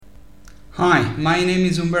Hi, my name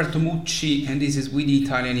is Umberto Mucci and this is We the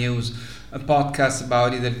Italian News, a podcast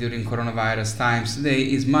about Italy during coronavirus times. Today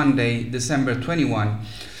is Monday, December 21.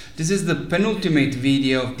 This is the penultimate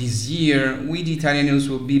video of this year. We the Italian News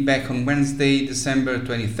will be back on Wednesday, December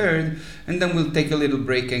 23rd, and then we'll take a little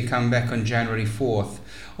break and come back on January 4th.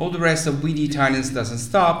 All the rest of We the Italians doesn't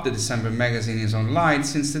stop. The December magazine is online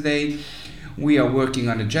since today. We are working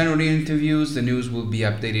on the January interviews. The news will be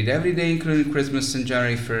updated every day, including Christmas and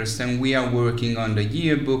January 1st. And we are working on the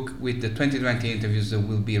yearbook with the 2020 interviews that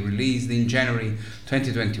will be released in January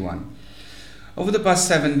 2021. Over the past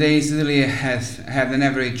 7 days, Italy has had an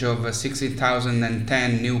average of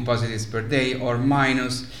 16,010 new positives per day, or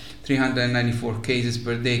minus 394 cases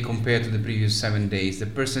per day compared to the previous 7 days. The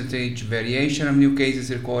percentage variation of new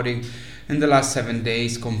cases recorded in the last 7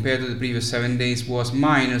 days compared to the previous 7 days was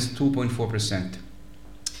minus 2.4%.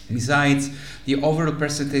 Besides, the overall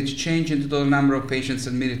percentage change in the total number of patients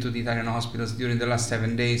admitted to the Italian hospitals during the last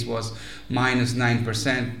 7 days was minus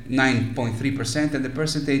 9.3%, and the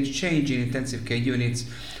percentage change in intensive care units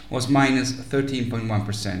was minus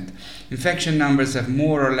 13.1%. Infection numbers have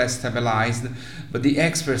more or less stabilized, but the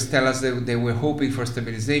experts tell us that they were hoping for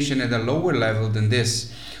stabilization at a lower level than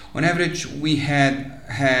this. On average, we had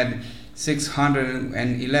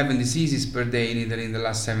 611 diseases per day in Italy in the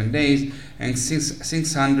last 7 days and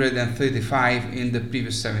 635 in the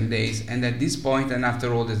previous 7 days. And at this point, and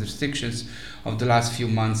after all the restrictions of the last few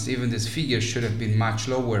months, even this figure should have been much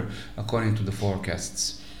lower according to the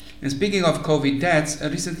forecasts. And speaking of COVID deaths, a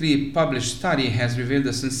recently published study has revealed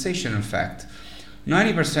a sensational fact.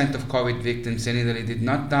 90% of COVID victims in Italy did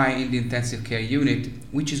not die in the intensive care unit,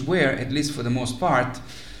 which is where, at least for the most part,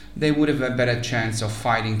 they would have a better chance of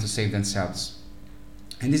fighting to save themselves.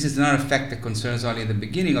 And this is not a fact that concerns only the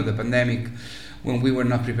beginning of the pandemic, when we were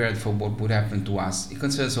not prepared for what would happen to us. It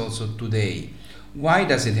concerns also today. Why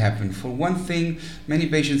does it happen? For one thing, many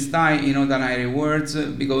patients die, in ordinary words,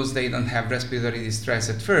 because they don't have respiratory distress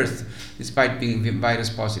at first, despite being virus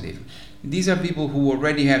positive. These are people who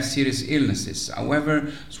already have serious illnesses.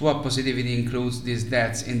 However, swab positivity includes these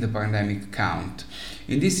deaths in the pandemic count.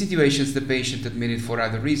 In these situations, the patient admitted for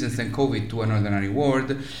other reasons than COVID to an ordinary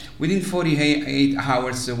ward, within 48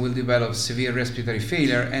 hours will develop severe respiratory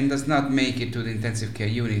failure and does not make it to the intensive care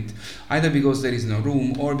unit, either because there is no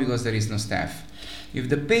room or because there is no staff. If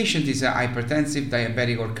the patient is hypertensive,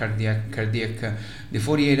 diabetic or cardiac, the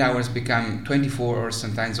 48 hours become 24 or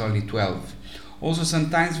sometimes only 12. Also,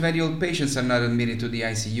 sometimes very old patients are not admitted to the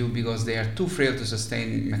ICU because they are too frail to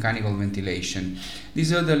sustain mechanical ventilation.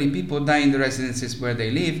 These elderly people die in the residences where they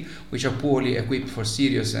live, which are poorly equipped for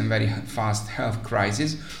serious and very fast health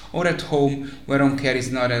crises, or at home, where home care is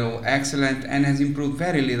not at all excellent and has improved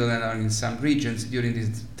very little in some regions during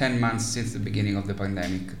these 10 months since the beginning of the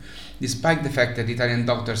pandemic. Despite the fact that Italian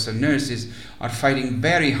doctors and nurses are fighting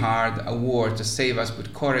very hard a war to save us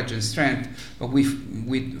with courage and strength, but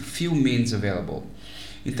with few means available.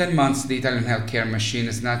 In 10 months, the Italian healthcare machine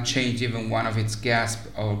has not changed even one of its gasps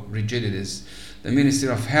or rigidities. The Ministry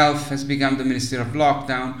of Health has become the Ministry of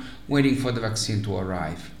Lockdown, waiting for the vaccine to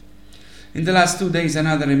arrive. In the last 2 days,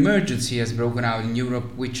 another emergency has broken out in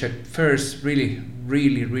Europe, which at first really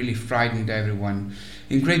frightened everyone.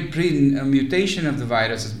 In Great Britain, a mutation of the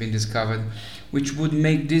virus has been discovered, which would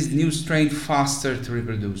make this new strain faster to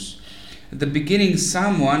reproduce. At the beginning,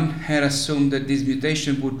 someone had assumed that this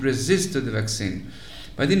mutation would resist to the vaccine,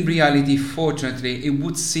 but in reality, fortunately, it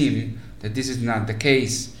would seem that this is not the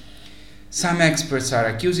case. Some experts are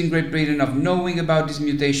accusing Great Britain of knowing about this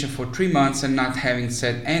mutation for 3 months and not having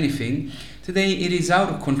said anything. Today, it is out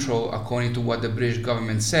of control, according to what the British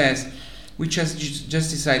government says, which has just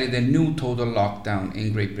decided a new total lockdown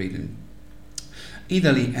in Great Britain.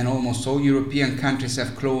 Italy and almost all European countries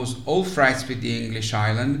have closed all flights with the English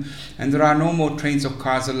island, and there are no more trains or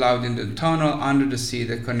cars allowed in the tunnel under the sea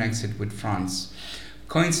that connects it with France.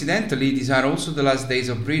 Coincidentally, these are also the last days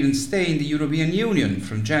of Britain's stay in the European Union.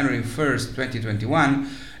 From January 1st, 2021,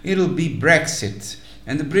 it'll be Brexit,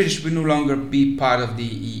 and the British will no longer be part of the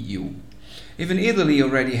EU. Even Italy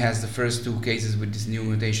already has the first 2 cases with this new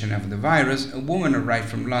mutation of the virus, a woman arrived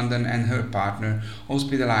from London and her partner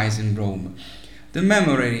hospitalized in Rome. The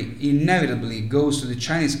memory inevitably goes to the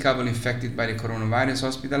Chinese couple infected by the coronavirus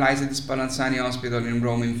hospitalized at the Spallanzani Hospital in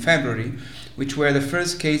Rome in February, which were the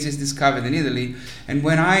first cases discovered in Italy, and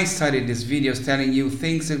when I started these videos telling you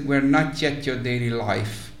things that were not yet your daily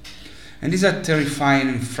life. And these are terrifying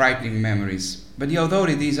and frightening memories. But the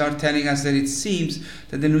authorities are telling us that it seems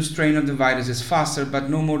that the new strain of the virus is faster but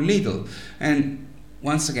no more lethal, and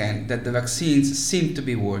once again that the vaccines seem to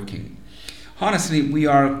be working. Honestly, we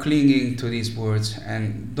are clinging to these words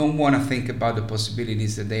and don't want to think about the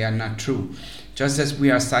possibilities that they are not true, just as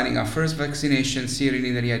we are starting our first vaccinations here in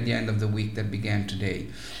Italy at the end of the week that began today.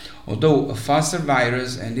 Although a faster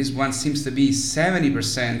virus, and this one seems to be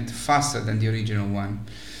 70% faster than the original one,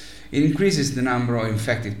 it increases the number of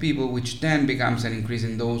infected people, which then becomes an increase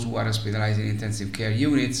in those who are hospitalized in intensive care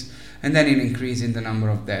units, and then an increase in the number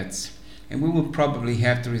of deaths. And we will probably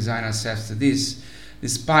have to resign ourselves to this,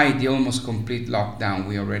 despite the almost complete lockdown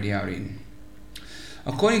we already are in.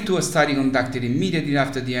 According to a study conducted immediately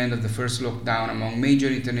after the end of the first lockdown among major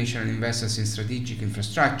international investors in strategic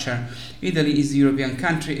infrastructure, Italy is the European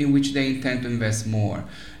country in which they intend to invest more.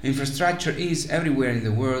 Infrastructure is, everywhere in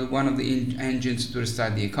the world, one of the engines to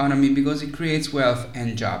restart the economy because it creates wealth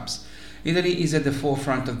and jobs. Italy is at the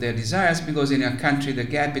forefront of their desires because in a country the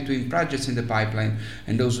gap between projects in the pipeline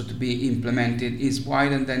and those to be implemented is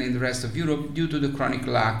wider than in the rest of Europe due to the chronic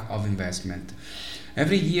lack of investment.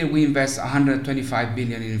 Every year we invest 125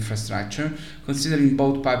 billion in infrastructure, considering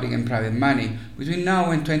both public and private money. Between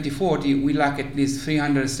now and 2040, we lack at least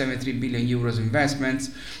 373 billion euros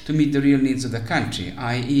investments to meet the real needs of the country,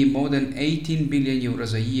 i.e. more than 18 billion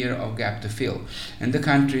euros a year of gap to fill, and the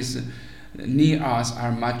countries near us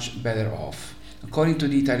are much better off. According to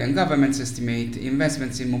the Italian government's estimate,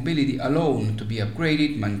 investments in mobility alone to be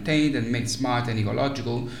upgraded, maintained and made smart and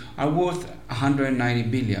ecological are worth 190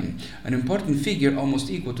 billion, an important figure almost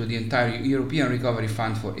equal to the entire European Recovery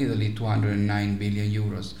Fund for Italy, 209 billion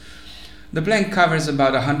euros. The plan covers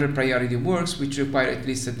about 100 priority works which require at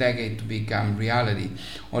least a decade to become reality.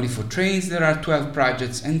 Only for trains there are 12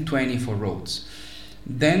 projects and 20 for roads.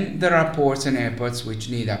 Then there are ports and airports which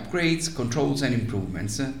need upgrades, controls and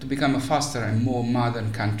improvements. To become a faster and more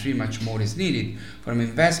modern country, much more is needed, from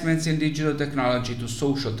investments in digital technology to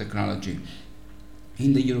social technology.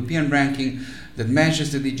 In the European ranking that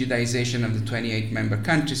measures the digitization of the 28 member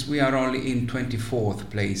countries, we are only in 24th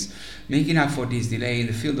place. Making up for this delay in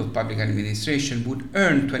the field of public administration would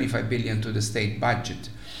earn 25 billion to the state budget.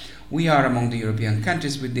 We are among the European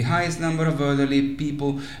countries with the highest number of elderly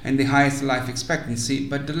people and the highest life expectancy,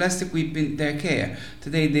 but the less equipped in their care.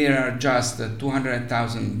 Today there are just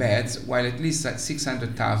 200,000 beds, while at least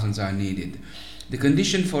 600,000 are needed. The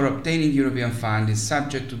condition for obtaining European fund is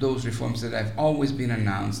subject to those reforms that have always been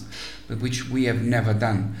announced, but which we have never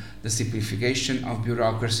done. The simplification of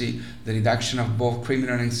bureaucracy, the reduction of both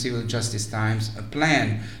criminal and civil justice times, a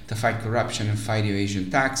plan to fight corruption and fight evasion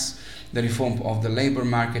tax, the reform of the labor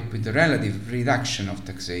market with the relative reduction of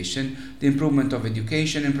taxation, the improvement of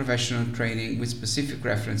education and professional training with specific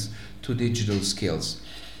reference to digital skills.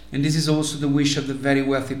 And this is also the wish of the very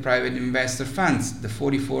wealthy private investor funds. The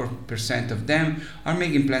 44% of them are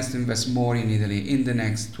making plans to invest more in Italy in the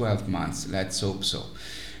next 12 months. Let's hope so.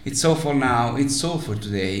 It's all for now, it's all for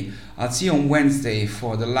today. I'll see you on Wednesday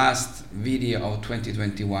for the last video of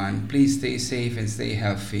 2021. Please stay safe and stay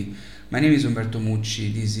healthy. My name is Umberto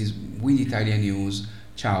Mucci, this is With Italia News.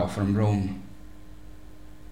 Ciao from Rome.